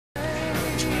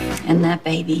And that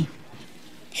baby.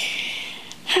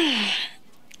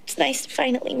 It's nice to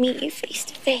finally meet you face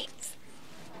to face.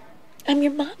 I'm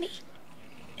your mommy.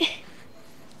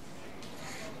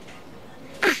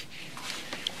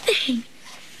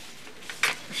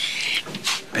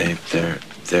 Babe,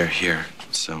 they're here,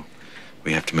 so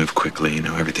we have to move quickly. You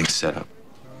know, everything's set up.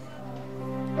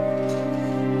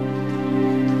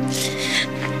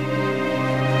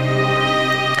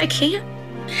 I can't.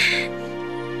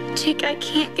 Jake, I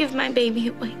can't give my baby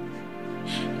away.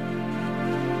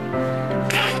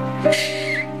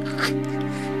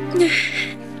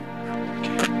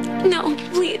 No,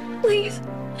 please, please.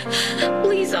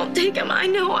 Please don't take him. I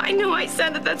know I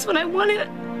said that that's what I wanted.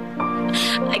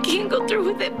 I can't go through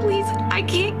with it, please. I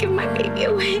can't give my baby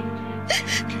away.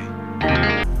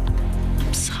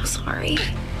 I'm so sorry.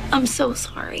 I'm so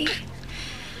sorry.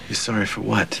 You're sorry for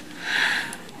what?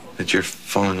 That you're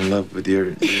falling in love with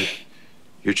your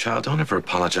child? Don't ever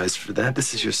apologize for that.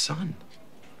 This is your son.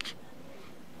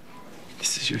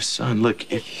 This is your son. Look,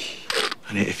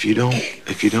 honey, if you don't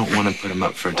want to put him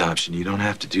up for adoption, you don't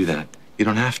have to do that. You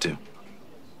don't have to.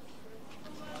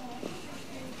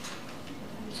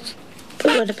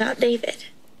 But what about David?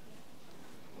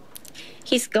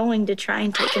 He's going to try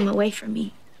and take him away from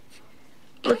me.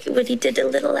 Look at what he did to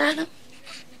little Adam.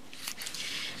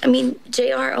 I mean,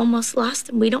 JR almost lost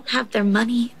him. We don't have their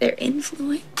money, their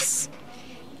influence.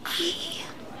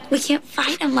 We can't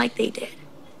fight him like they did.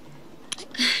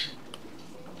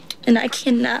 And I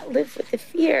cannot live with the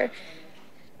fear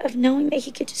of knowing that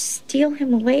he could just steal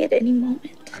him away at any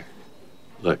moment.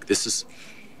 Look,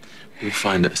 we'll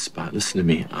find a spot. Listen to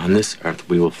me. On this earth,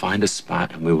 we will find a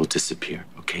spot and we will disappear,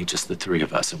 okay? Just the three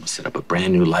of us, and we'll set up a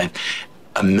brand new life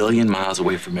 1,000,000 miles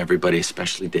away from everybody,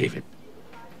 especially David.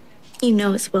 You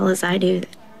know as well as I do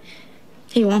that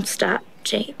he won't stop,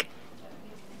 Jake.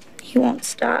 He won't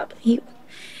stop. He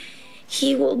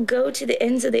will go to the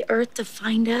ends of the earth to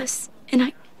find us. And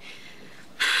I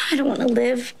don't want to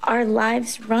live our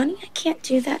lives running. I can't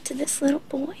do that to this little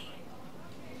boy.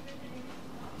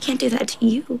 Can't do that to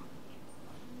you.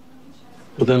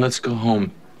 Well, then let's go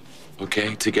home,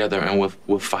 okay, together, and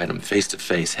we'll fight him face to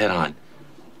face, head on.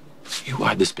 You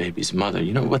are this baby's mother.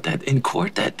 You know what? That in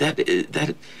court,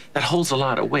 that holds a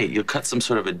lot of weight. You'll cut some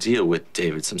sort of a deal with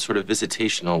David, some sort of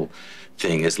visitational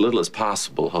thing, as little as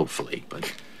possible, hopefully.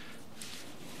 But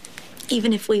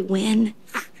even if we win,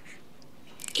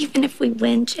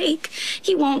 Jake,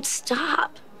 he won't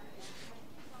stop.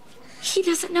 He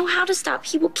doesn't know how to stop.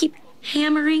 He will keep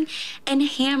hammering and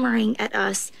hammering at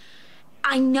us.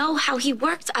 I know how he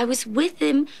works. I was with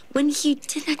him when he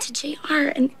did that to JR,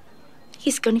 and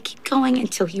he's going to keep going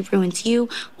until he ruins you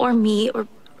or me or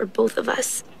both of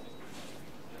us.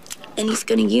 And he's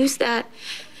going to use that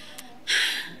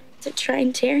to try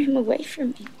and tear him away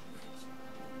from me.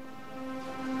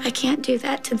 I can't do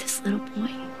that to this little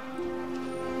boy.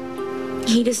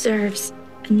 He deserves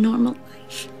a normal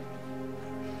life.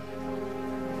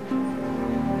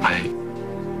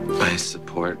 I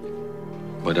support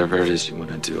whatever it is you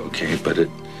want to do, okay? But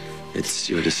it's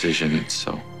your decision,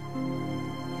 so.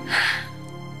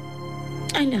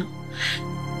 I know.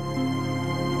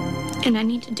 And I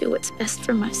need to do what's best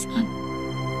for my son.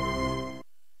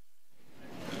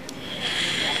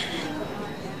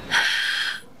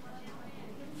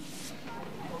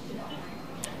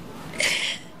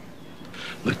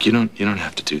 Look, you don't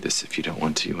have to do this if you don't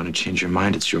want to. You want to change your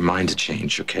mind, it's your mind to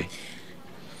change, okay?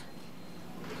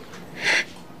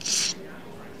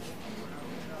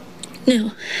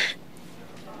 No.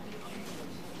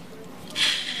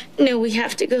 No, we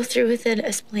have to go through with it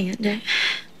as planned. I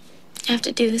have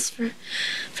to do this for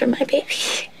my baby.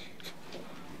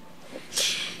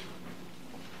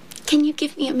 Can you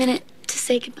give me a minute to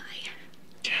say goodbye?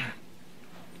 Yeah.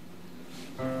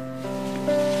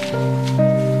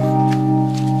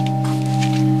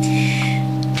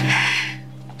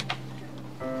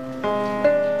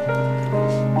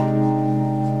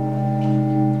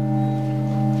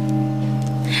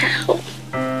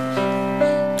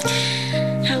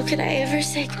 How could I ever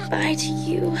say goodbye to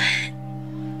you?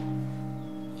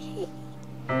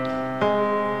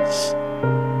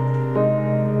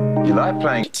 You like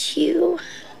playing? It's you.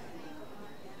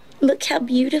 Look how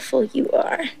beautiful you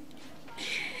are.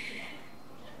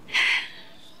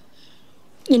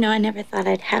 You know, I never thought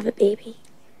I'd have a baby.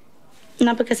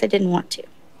 Not because I didn't want to,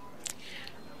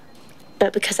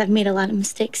 but because I've made a lot of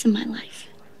mistakes in my life.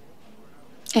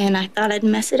 And I thought I'd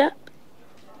mess it up.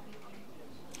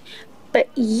 But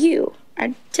you are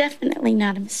definitely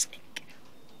not a mistake.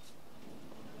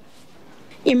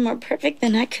 You're more perfect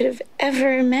than I could have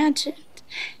ever imagined.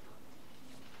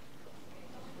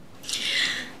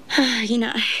 You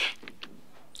know,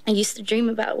 I used to dream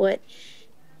about what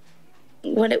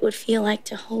it would feel like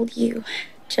to hold you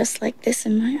just like this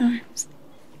in my arms.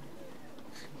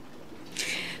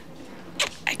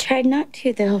 I tried not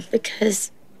to, though,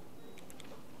 because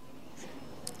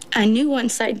I knew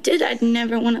once I did, I'd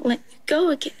never want to let you go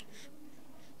again.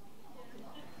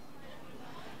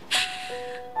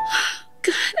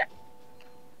 God,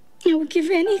 I would give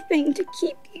anything to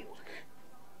keep you.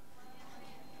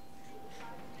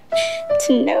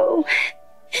 To know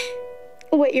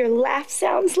what your laugh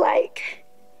sounds like,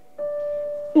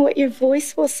 what your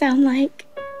voice will sound like,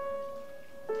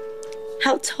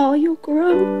 how tall you'll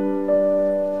grow.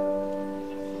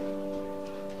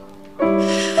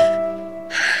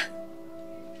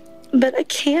 But I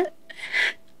can't.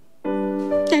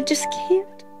 I just can't.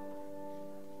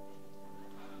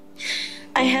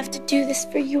 I have to do this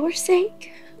for your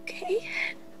sake, okay?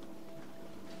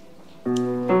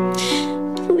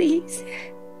 Please,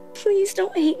 please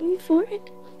don't hate me for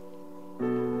it.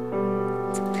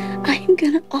 I am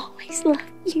gonna always love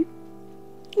you,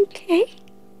 okay?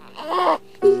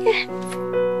 Yes,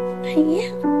 I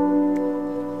am.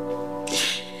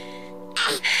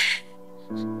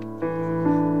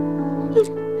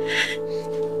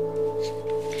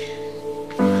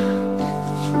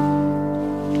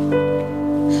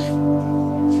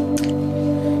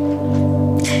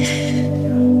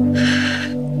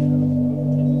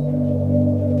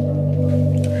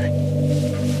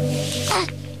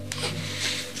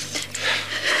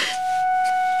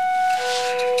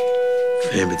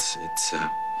 Babe,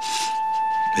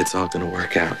 it's all gonna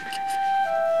work out.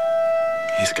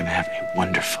 He's gonna have a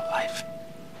wonderful life.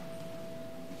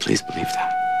 Please believe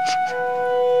that.